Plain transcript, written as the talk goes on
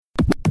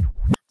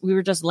We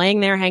were just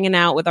laying there hanging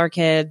out with our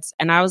kids.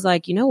 And I was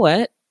like, you know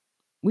what?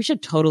 We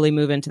should totally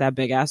move into that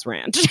big ass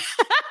ranch.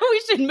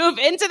 We should move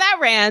into that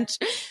ranch.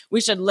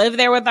 We should live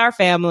there with our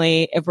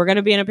family. If we're going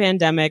to be in a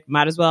pandemic,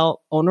 might as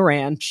well own a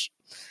ranch.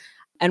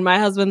 And my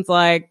husband's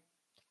like,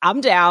 I'm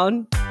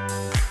down.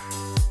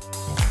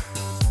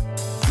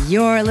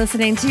 You're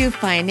listening to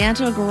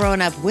Financial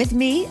Grown Up with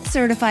me,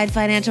 certified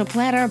financial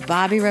planner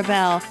Bobbi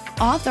Rebell,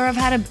 author of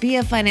How to Be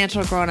a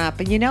Financial Grown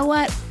Up. And you know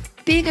what?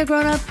 Being a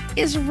grown up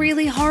is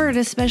really hard,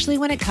 especially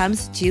when it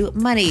comes to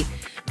money.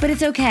 But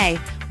it's okay.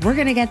 We're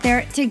going to get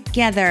there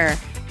together.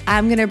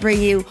 I'm going to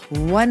bring you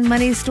one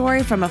money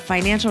story from a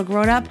financial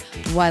grown up,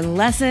 one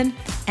lesson,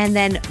 and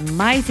then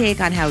my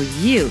take on how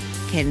you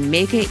can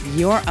make it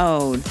your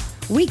own.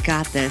 We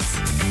got this.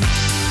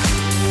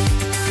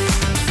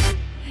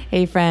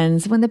 Hey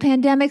friends, when the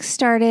pandemic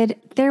started,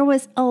 there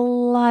was a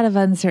lot of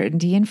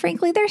uncertainty, and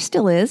frankly, there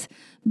still is.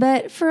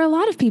 But for a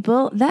lot of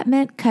people, that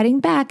meant cutting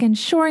back and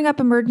shoring up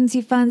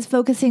emergency funds,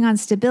 focusing on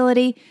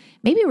stability,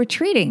 maybe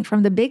retreating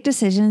from the big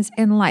decisions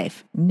in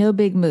life. No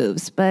big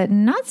moves, but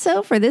not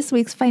so for this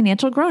week's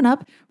financial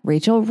grown-up,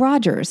 Rachel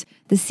Rodgers.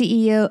 The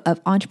CEO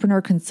of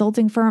entrepreneur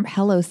consulting firm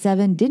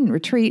Hello7 didn't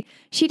retreat.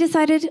 She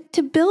decided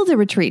to build a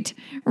retreat.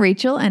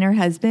 Rachel and her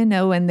husband,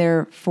 and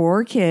their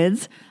 4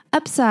 kids,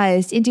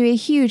 upsized into a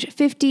huge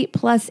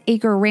 50-plus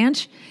acre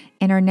ranch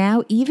and are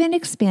now even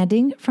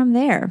expanding from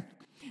there.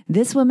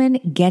 This woman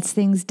gets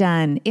things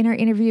done. In our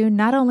interview,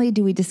 not only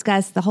do we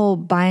discuss the whole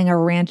buying a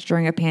ranch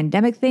during a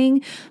pandemic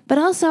thing, but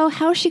also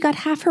how she got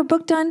half her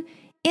book done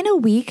in a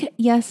week,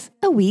 yes,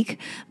 a week,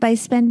 by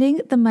spending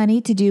the money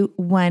to do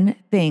one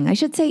thing. I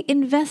should say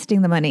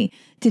investing the money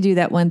to do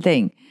that one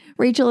thing.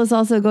 Rachel is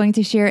also going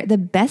to share the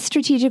best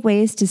strategic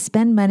ways to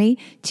spend money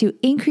to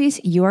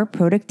increase your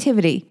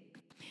productivity.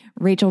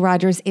 Rachel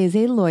Rodgers is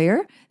a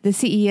lawyer, the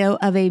CEO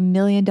of a $1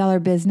 million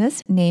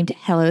business named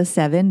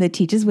Hello7 that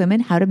teaches women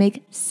how to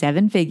make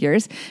 7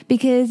 figures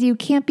because you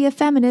can't be a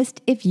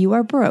feminist if you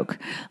are broke.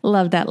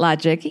 Love that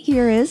logic.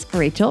 Here is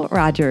Rachel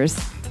Rodgers.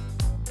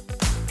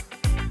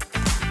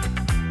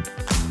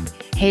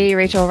 Hey,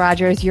 Rachel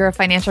Rodgers, you're a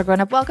financial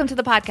grown-up. Welcome to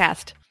the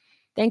podcast.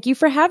 Thank you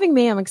for having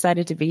me. I'm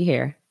excited to be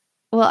here.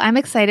 Well, I'm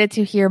excited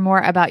to hear more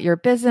about your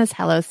business,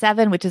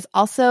 Hello7, which is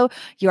also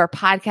your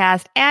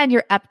podcast and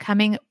your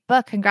upcoming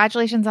book.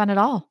 Congratulations on it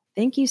all.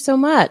 Thank you so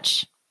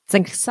much. It's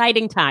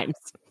exciting times.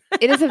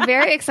 It is a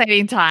very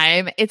exciting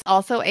time. It's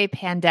also a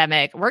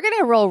pandemic. We're going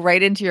to roll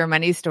right into your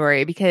money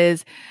story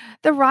because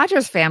the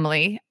Rodgers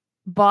family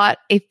bought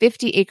a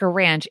 50-acre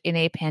ranch in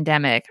a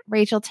pandemic.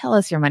 Rachel, tell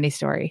us your money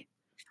story.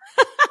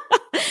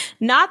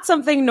 Not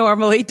something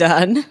normally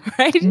done,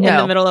 right? No. In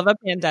the middle of a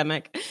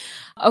pandemic.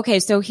 Okay,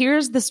 so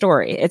here's the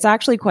story. It's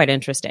actually quite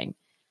interesting.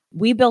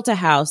 We built a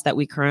house that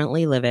we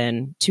currently live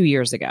in 2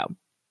 years ago.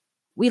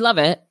 We love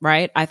it,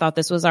 right? I thought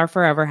this was our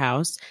forever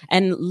house.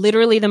 And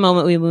literally the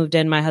moment we moved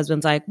in, my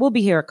husband's like, we'll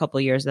be here a couple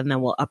of years and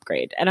then we'll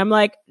upgrade. And I'm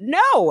like,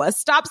 no,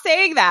 stop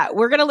saying that.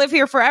 We're going to live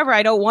here forever.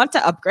 I don't want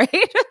to upgrade.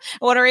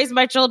 I want to raise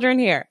my children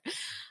here.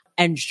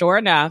 And sure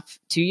enough,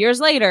 2 years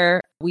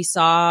later, we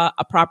saw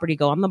a property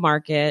go on the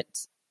market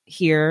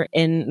here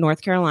in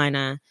North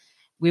Carolina.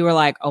 We were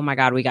like, oh my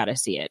God, we got to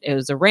see it. It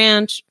was a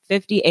ranch,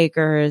 50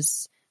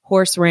 acres,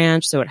 horse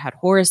ranch. So it had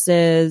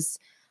horses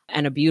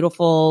and a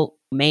beautiful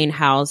main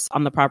house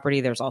on the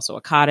property. There's also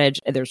a cottage.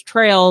 There's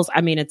trails.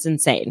 I mean, it's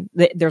insane.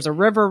 There's a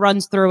river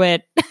runs through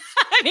it.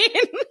 I mean,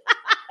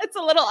 it's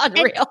a little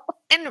unreal.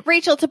 And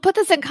Rachel, to put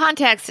this in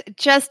context,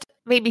 just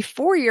maybe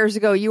 4 years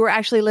ago, you were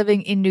actually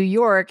living in New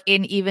York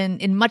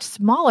in much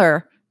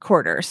smaller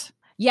quarters.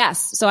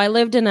 Yes. So I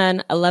lived in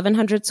an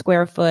 1,100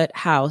 square foot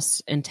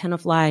house in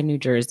Tenafly, New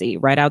Jersey,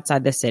 right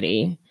outside the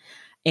city.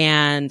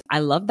 And I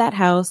loved that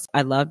house.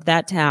 I loved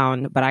that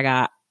town, but I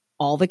got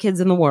all the kids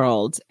in the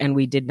world and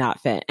we did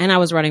not fit. And I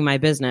was running my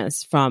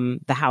business from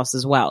the house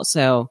as well.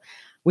 So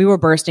we were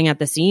bursting at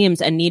the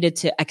seams and needed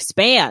to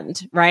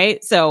expand,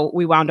 right? So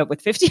we wound up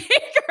with 50 acres.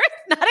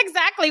 Not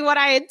exactly what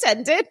I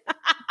intended.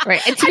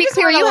 Right. And to be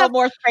clear, you have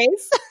more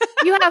space.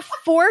 You have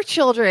 4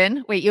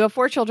 children. Wait, you have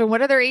 4 children.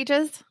 What are their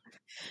ages?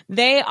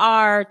 They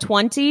are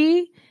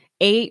 20,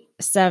 8,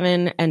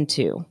 7, and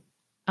 2.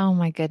 Oh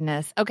my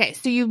goodness. Okay.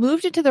 So you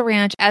moved into the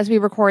ranch as we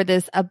record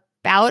this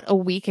about a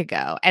week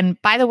ago.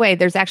 And by the way,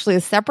 there's actually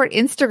a separate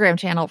Instagram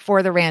channel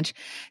for the ranch.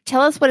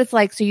 Tell us what it's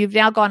like. So you've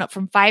now gone up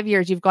from 5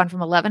 years. You've gone from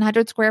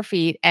 1,100 square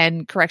feet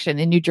and correction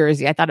in New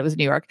Jersey. I thought it was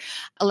New York.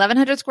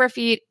 1,100 square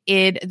feet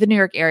in the New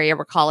York area,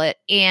 we'll call it.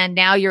 And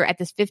now you're at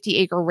this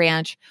 50-acre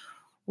ranch.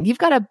 You've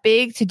got a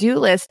big to-do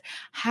list.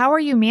 How are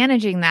you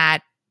managing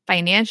that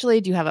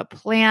financially? Do you have a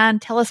plan?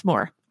 Tell us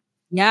more.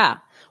 Yeah.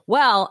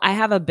 Well, I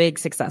have a big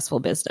successful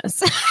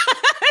business.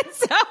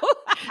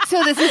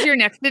 So this is your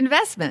next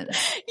investment.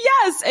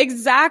 Yes,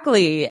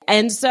 exactly.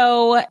 And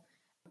so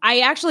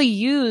I actually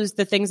use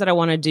the things that I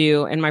want to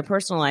do in my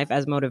personal life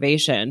as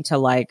motivation to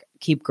like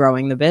keep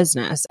growing the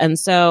business. And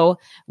so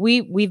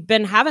we've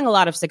been having a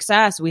lot of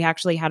success. We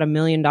actually had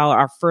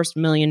our first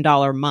 $1 million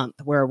month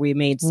where we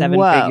made 7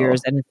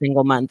 figures in a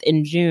single month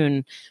in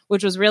June,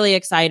 which was really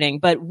exciting.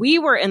 But we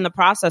were in the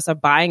process of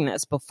buying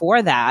this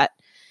before that.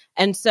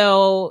 And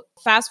so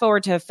fast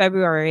forward to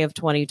February of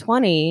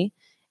 2020,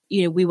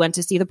 we went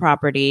to see the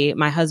property.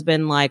 My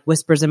husband like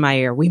whispers in my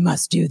ear, we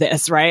must do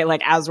this, right?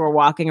 Like as we're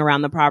walking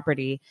around the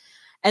property.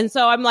 And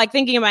so I'm like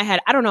thinking in my head,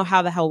 I don't know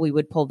how the hell we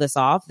would pull this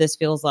off. This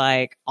feels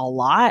like a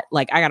lot.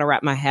 Like I got to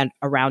wrap my head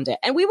around it.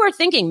 And we were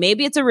thinking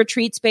maybe it's a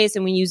retreat space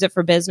and we use it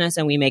for business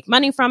and we make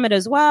money from it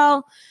as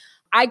well.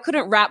 I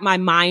couldn't wrap my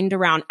mind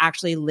around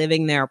actually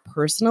living there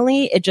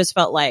personally. It just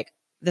felt like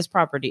this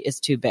property is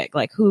too big.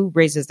 Like who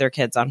raises their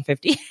kids on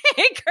 50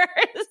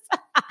 acres?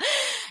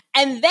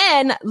 And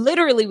then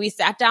literally we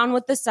sat down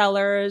with the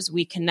sellers,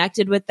 we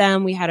connected with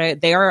them.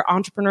 They are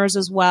entrepreneurs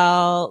as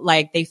well.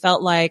 Like they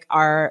felt like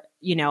our,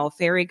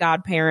 fairy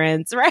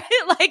godparents, right?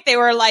 Like they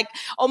were like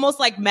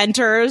almost like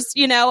mentors,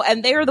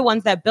 and they are the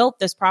ones that built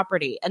this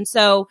property. And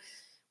so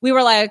we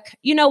were like,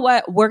 you know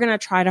what? We're going to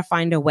try to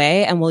find a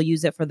way and we'll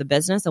use it for the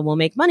business and we'll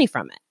make money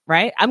from it,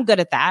 right? I'm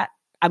good at that.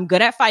 I'm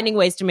good at finding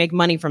ways to make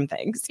money from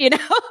things,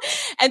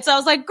 And so I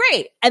was like,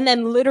 great. And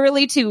then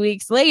literally 2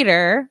 weeks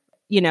later,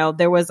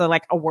 there was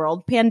a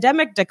world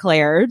pandemic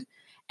declared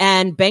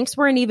and banks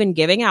weren't even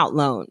giving out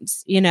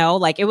loans,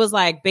 like it was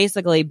like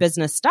basically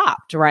business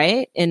stopped,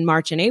 right? In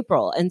March and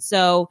April. And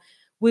so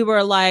we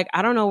were like,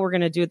 I don't know what we're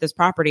going to do with this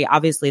property.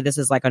 Obviously, this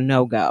is like a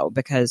no-go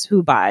because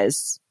who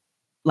buys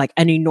like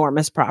an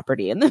enormous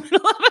property in the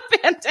middle of a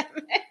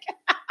pandemic?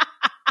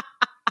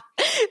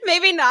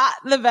 Maybe not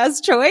the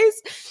best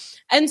choice.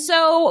 And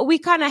so we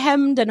kind of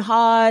hemmed and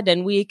hawed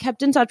and we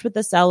kept in touch with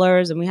the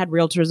sellers and we had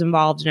realtors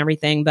involved and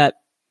everything. But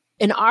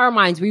in our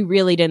minds, we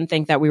really didn't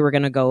think that we were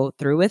going to go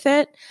through with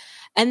it.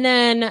 And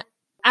then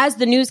as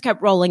the news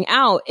kept rolling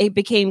out, it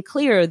became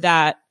clear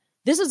that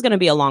this is going to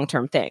be a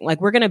long-term thing.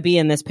 Like we're going to be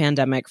in this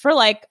pandemic for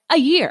like a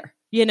year,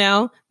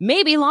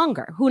 maybe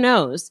longer, who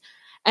knows?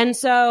 And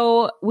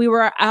so we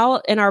were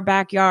out in our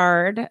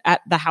backyard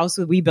at the house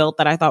that we built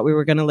that I thought we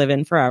were going to live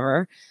in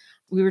forever.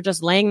 We were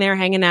just laying there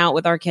hanging out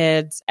with our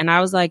kids. And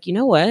I was like, you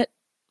know what?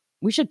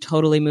 We should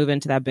totally move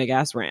into that big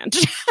ass ranch.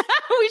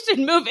 We should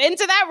move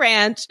into that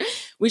ranch.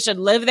 We should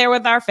live there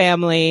with our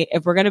family.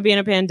 If we're going to be in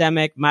a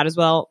pandemic, might as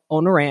well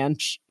own a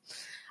ranch.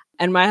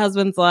 And my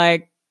husband's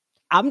like,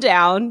 I'm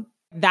down.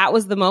 That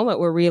was the moment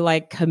where we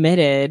like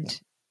committed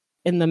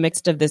in the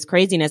midst of this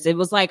craziness. It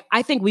was like,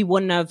 I think we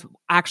wouldn't have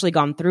actually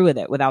gone through with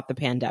it without the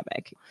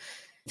pandemic.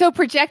 So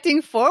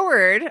projecting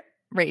forward,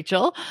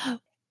 Rachel,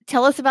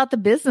 tell us about the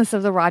business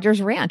of the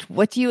Rogers Ranch.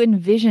 What do you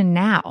envision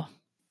now?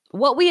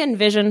 What we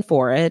envision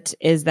for it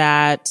is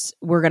that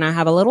we're going to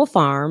have a little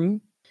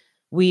farm.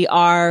 We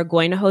are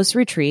going to host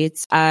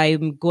retreats.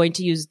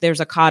 There's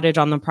a cottage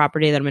on the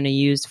property that I'm going to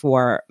use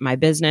for my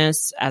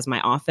business as my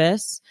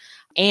office.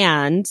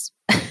 And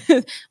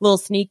little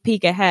sneak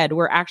peek ahead,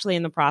 we're actually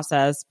in the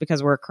process,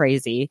 because we're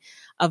crazy,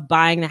 of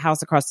buying the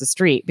house across the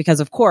street. Because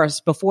of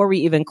course, before we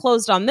even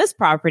closed on this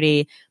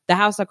property, the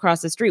house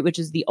across the street, which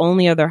is the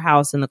only other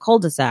house in the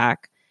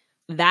cul-de-sac,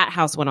 that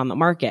house went on the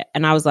market.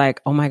 And I was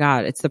like, oh my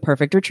God, it's the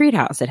perfect retreat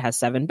house. It has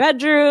 7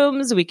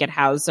 bedrooms. We could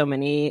house so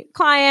many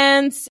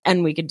clients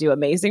and we could do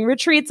amazing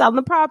retreats on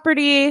the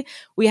property.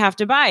 We have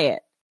to buy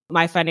it.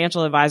 My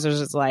financial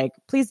advisors is like,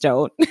 please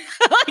don't.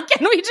 Like,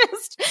 can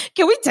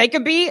we take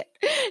a beat?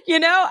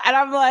 And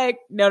I'm like,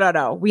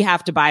 no, we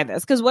have to buy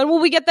this. Because when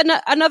will we get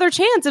another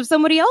chance if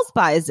somebody else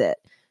buys it?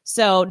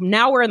 So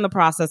now we're in the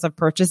process of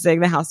purchasing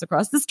the house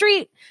across the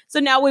street. So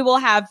now we will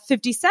have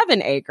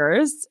 57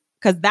 acres.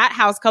 Because that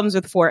house comes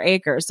with 4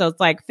 acres. So it's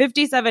like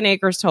 57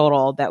 acres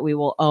total that we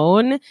will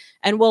own,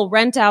 and we'll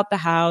rent out the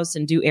house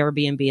and do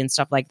Airbnb and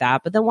stuff like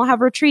that. But then we'll have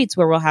retreats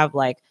where we'll have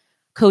like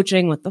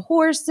coaching with the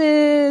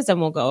horses,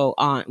 and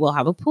we'll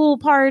have a pool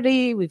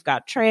party. We've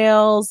got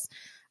trails.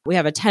 We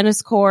have a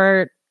tennis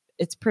court.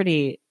 It's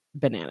pretty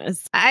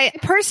bananas. I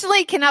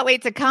personally cannot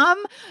wait to come.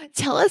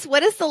 Tell us,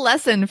 what is the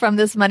lesson from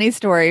this money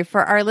story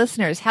for our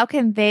listeners? How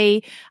can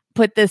they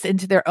put this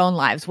into their own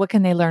lives? What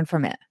can they learn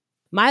from it?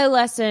 My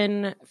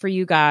lesson for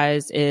you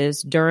guys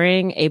is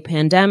during a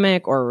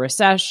pandemic or a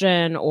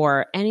recession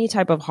or any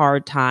type of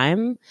hard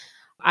time,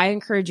 I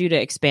encourage you to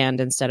expand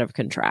instead of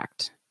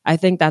contract. I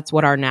think that's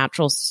what our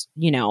natural,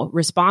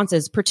 response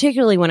is,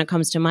 particularly when it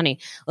comes to money.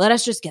 Let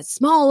us just get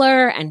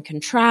smaller and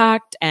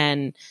contract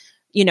and,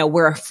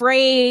 we're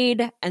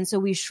afraid. And so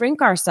we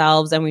shrink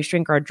ourselves and we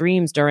shrink our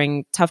dreams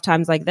during tough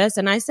times like this.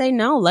 And I say,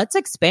 no, let's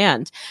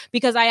expand,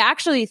 because I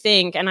actually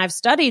think, and I've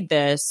studied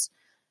this,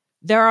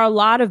 there are a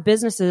lot of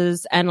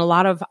businesses and a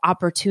lot of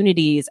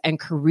opportunities and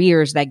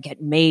careers that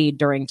get made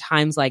during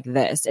times like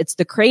this. It's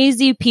the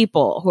crazy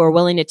people who are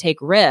willing to take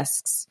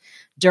risks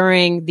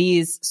during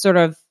these sort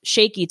of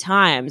shaky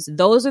times.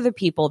 Those are the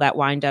people that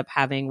wind up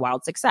having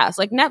wild success.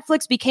 Like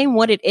Netflix became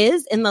what it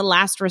is in the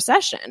last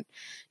recession,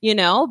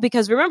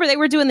 because remember, they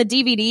were doing the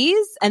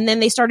DVDs and then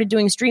they started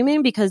doing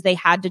streaming because they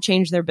had to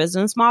change their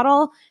business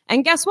model.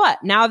 And guess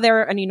what? Now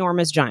they're an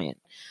enormous giant.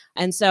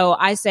 And so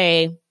I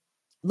say,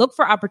 look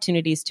for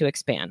opportunities to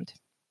expand.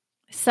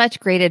 Such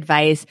great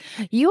advice.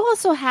 You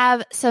also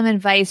have some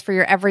advice for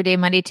your everyday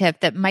money tip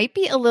that might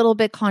be a little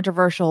bit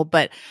controversial,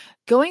 but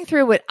going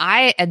through what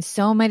I and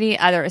so many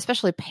other,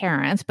 especially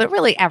parents, but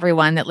really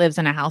everyone that lives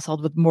in a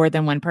household with more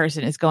than one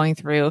person is going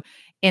through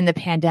in the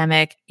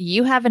pandemic,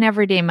 you have an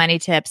everyday money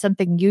tip,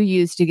 something you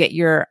use to get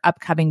your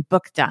upcoming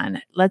book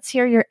done. Let's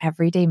hear your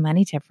everyday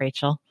money tip,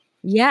 Rachel.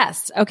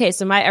 Yes. Okay.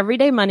 So my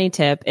everyday money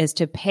tip is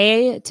to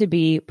pay to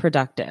be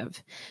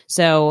productive.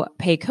 So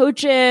pay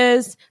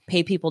coaches,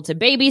 pay people to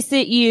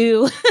babysit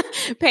you,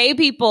 pay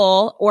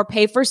people or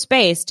pay for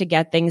space to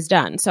get things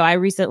done. So I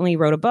recently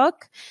wrote a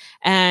book,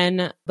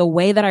 and the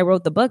way that I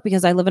wrote the book,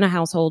 because I live in a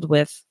household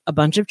with a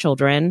bunch of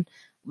children,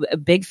 a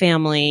big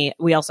family.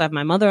 We also have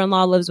my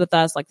mother-in-law lives with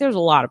us. Like there's a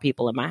lot of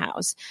people in my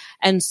house.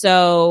 And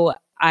so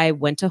I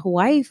went to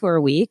Hawaii for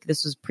a week.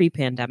 This was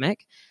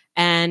pre-pandemic.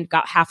 And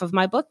got half of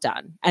my book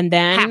done. And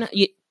then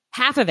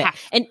half of it.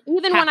 And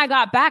even when I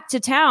got back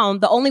to town,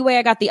 the only way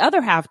I got the other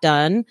half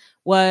done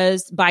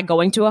was by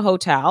going to a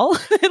hotel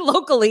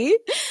locally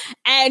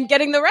and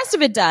getting the rest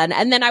of it done.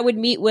 And then I would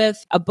meet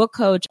with a book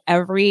coach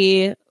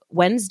every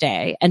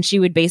Wednesday, and she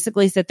would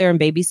basically sit there and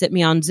babysit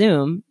me on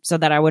Zoom so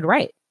that I would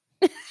write.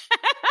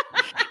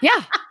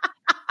 Yeah.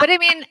 But I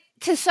mean,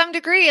 to some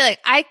degree, like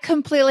I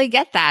completely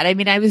get that. I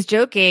mean, I was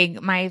joking.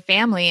 My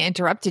family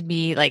interrupted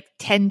me like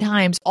 10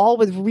 times, all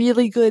with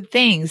really good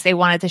things. They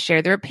wanted to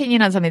share their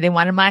opinion on something. They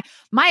wanted my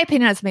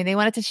opinion on something. They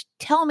wanted to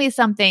tell me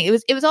something.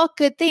 It was all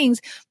good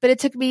things, but it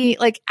took me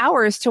like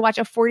hours to watch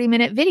a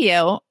 40-minute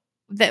video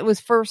that was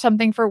for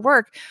something for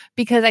work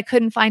because I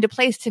couldn't find a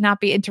place to not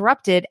be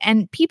interrupted.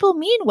 And people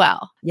mean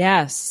well.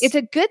 Yes. It's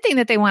a good thing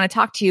that they want to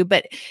talk to you,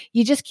 but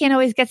you just can't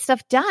always get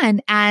stuff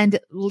done. And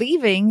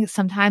leaving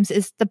sometimes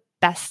is the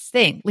best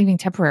thing, leaving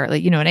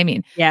temporarily. You know what I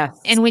mean? Yes.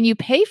 And when you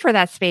pay for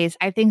that space,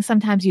 I think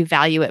sometimes you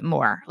value it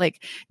more.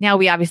 Like now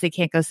we obviously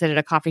can't go sit at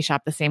a coffee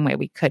shop the same way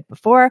we could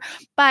before,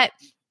 but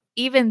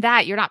even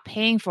that you're not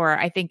paying for.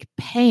 I think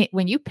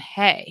when you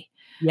pay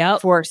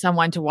for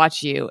someone to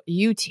watch you,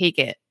 you take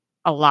it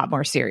a lot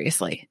more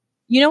seriously.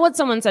 You know what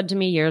someone said to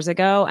me years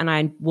ago, and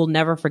I will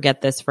never forget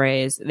this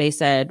phrase. They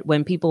said,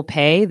 when people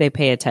pay, they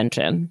pay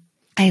attention.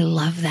 I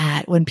love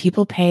that. When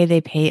people pay,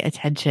 they pay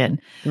attention.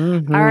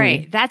 Mm-hmm. All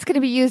right. That's going to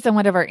be used on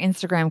one of our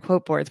Instagram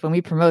quote boards when we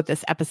promote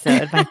this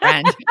episode, my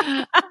friend.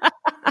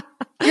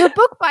 Your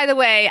book, by the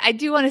way, I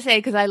do want to say,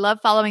 because I love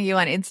following you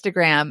on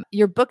Instagram,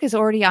 your book is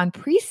already on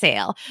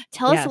pre-sale.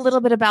 Tell us a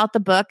little bit about the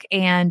book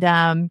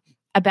and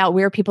about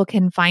where people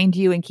can find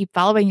you and keep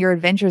following your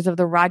adventures of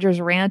the Rogers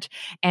Ranch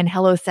and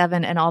Hello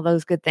 7 and all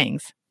those good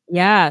things.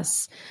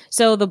 Yes.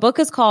 So the book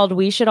is called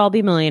We Should All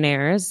Be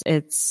Millionaires.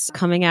 It's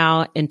coming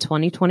out in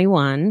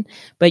 2021,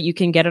 but you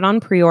can get it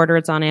on pre-order.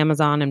 It's on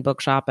Amazon and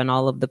Bookshop and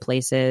all of the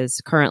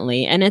places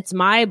currently. And it's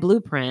my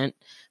blueprint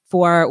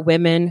for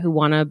women who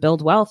want to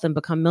build wealth and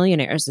become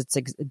millionaires. It's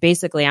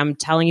basically, I'm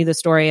telling you the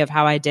story of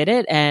how I did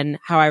it and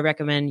how I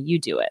recommend you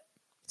do it.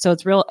 So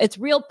it's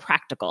real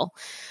practical.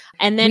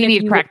 And then we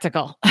need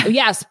practical.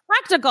 Yes,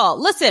 practical.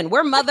 Listen,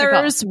 we're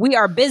mothers. We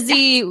are busy.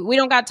 Yeah. We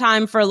don't got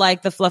time for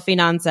like the fluffy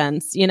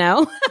nonsense, you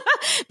know,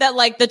 that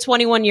like the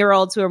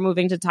 21-year-olds who are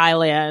moving to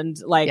Thailand,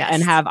 like,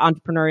 and have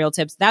entrepreneurial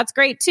tips. That's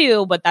great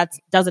too, but that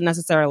doesn't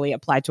necessarily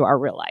apply to our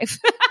real life.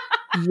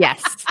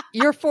 Yes.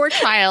 Your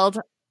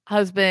 4-child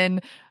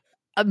husband,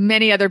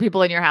 many other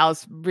people in your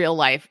house, real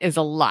life is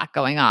a lot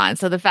going on.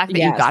 So the fact that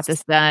you got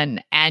this done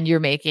and you're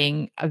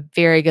making a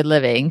very good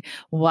living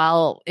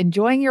while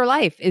enjoying your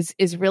life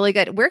is really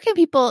good. Where can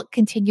people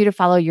continue to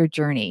follow your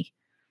journey?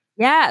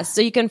 Yeah.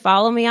 So you can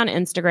follow me on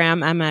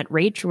Instagram. I'm at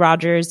Rach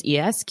Rogers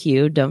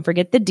ESQ. Don't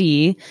forget the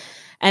D.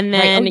 And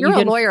then you're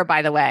a lawyer,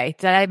 by the way.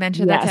 Did I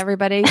mention that to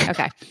everybody?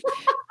 Okay.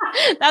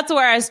 That's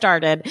where I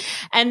started.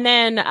 And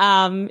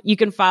then you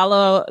can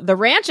follow the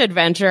ranch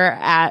adventure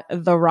at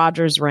the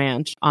Rogers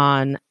Ranch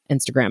on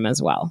Instagram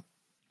as well.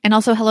 And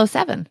also Hello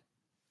 7.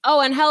 Oh,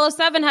 and Hello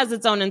 7 has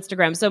its own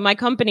Instagram. So my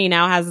company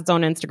now has its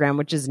own Instagram,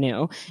 which is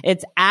new.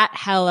 It's at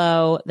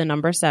Hello, the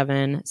number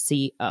 7,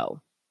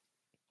 CO.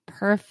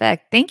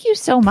 Perfect. Thank you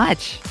so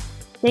much.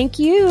 Thank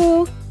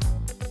you.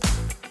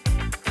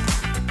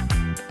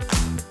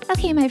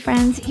 Okay, my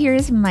friends,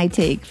 here's my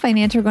take.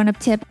 Financial grown-up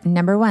tip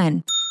number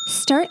 1.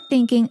 Start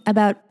thinking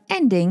about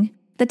ending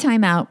the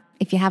timeout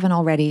if you haven't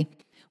already.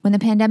 When the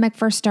pandemic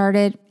first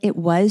started, it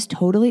was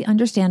totally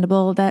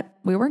understandable that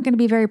we weren't going to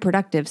be very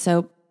productive,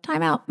 so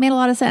timeout made a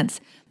lot of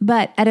sense.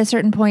 But at a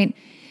certain point,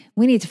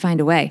 we need to find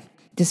a way.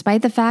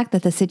 Despite the fact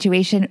that the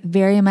situation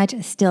very much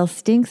still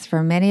stinks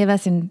for many of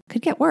us and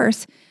could get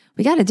worse,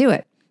 we got to do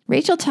it.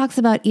 Rachel talks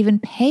about even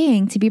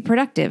paying to be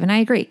productive, and I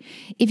agree.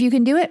 If you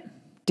can do it,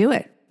 do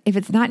it. If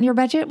it's not in your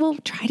budget, well,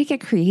 try to get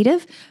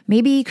creative.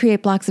 Maybe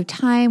create blocks of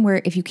time where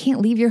if you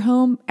can't leave your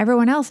home,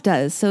 everyone else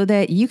does so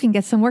that you can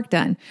get some work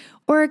done.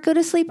 Or go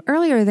to sleep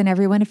earlier than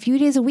everyone a few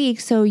days a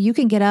week so you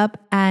can get up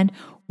and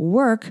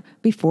work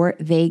before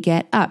they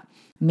get up.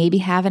 Maybe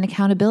have an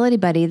accountability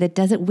buddy that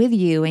does it with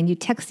you and you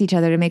text each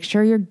other to make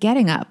sure you're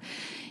getting up.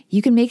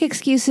 You can make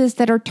excuses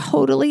that are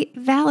totally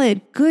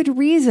valid, good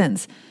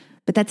reasons.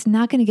 but that's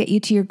not going to get you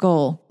to your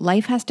goal.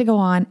 Life has to go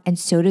on, and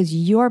so does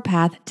your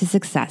path to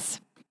success.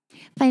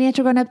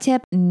 Financial grown-up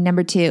tip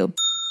number 2.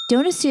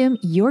 Don't assume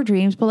your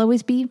dreams will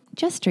always be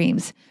just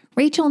dreams.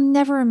 Rachel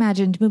never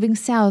imagined moving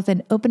south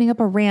and opening up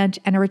a ranch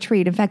and a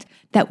retreat. In fact,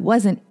 that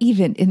wasn't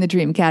even in the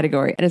dream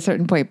category at a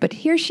certain point, but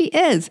here she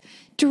is.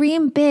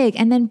 Dream big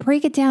and then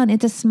break it down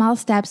into small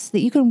steps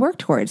that you can work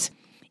towards.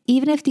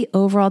 Even if the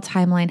overall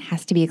timeline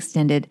has to be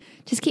extended,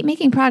 just keep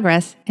making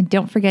progress and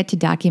don't forget to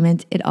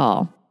document it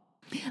all.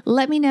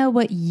 Let me know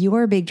what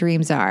your big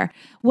dreams are.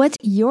 What's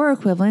your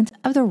equivalent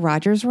of the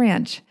Rogers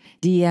Ranch?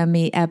 DM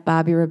me at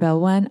Bobbi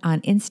Rebell 1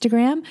 on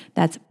Instagram.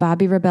 That's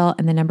Bobbi Rebell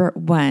and the number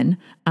 1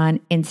 on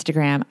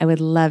Instagram. I would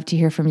love to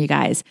hear from you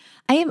guys.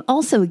 I am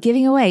also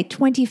giving away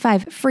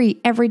 25 free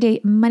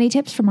everyday money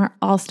tips from our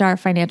all-star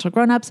financial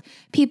grown-ups,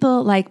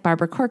 people like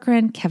Barbara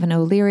Corcoran, Kevin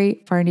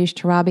O'Leary, Farnoosh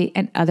Torabi,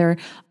 and other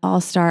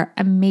all-star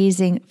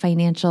amazing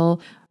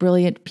financial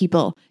brilliant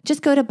people.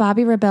 Just go to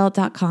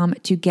BobbiRebell.com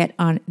to get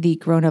on the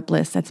grown-up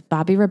list. That's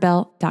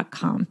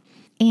BobbiRebell.com.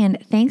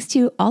 And thanks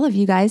to all of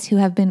you guys who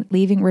have been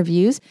leaving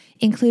reviews,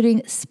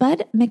 including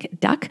Spud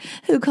McDuck,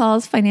 who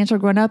calls Financial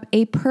Grown Up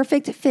a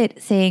perfect fit,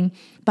 saying,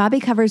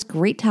 Bobbi covers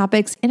great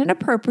topics in an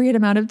appropriate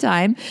amount of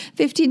time.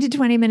 15 to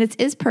 20 minutes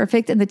is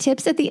perfect, and the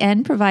tips at the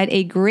end provide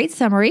a great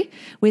summary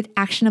with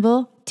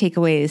actionable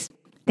takeaways.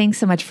 Thanks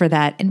so much for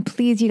that. And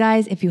please, you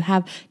guys, if you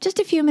have just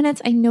a few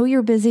minutes, I know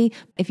you're busy.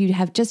 If you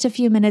have just a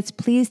few minutes,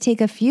 please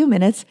take a few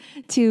minutes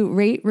to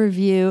rate,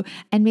 review,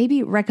 and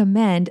maybe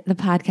recommend the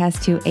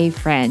podcast to a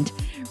friend.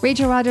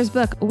 Rachel Rodgers'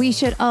 book, We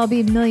Should All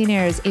Be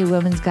Millionaires, A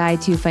Woman's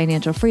Guide to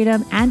Financial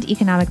Freedom and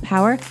Economic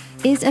Power,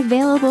 is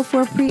available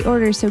for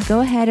pre-order. So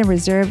go ahead and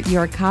reserve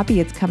your copy.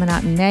 It's coming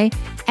out in May.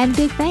 And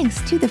big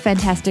thanks to the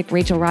fantastic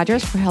Rachel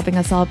Rodgers for helping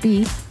us all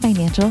be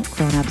financial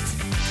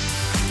grown-ups.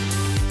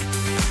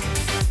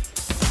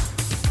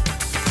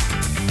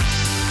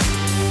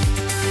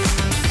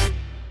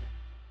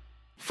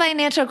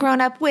 Financial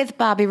Grown Up with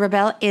Bobbi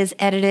Rebell is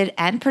edited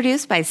and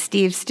produced by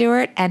Steve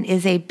Stewart and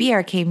is a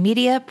BRK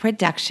Media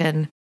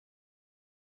production.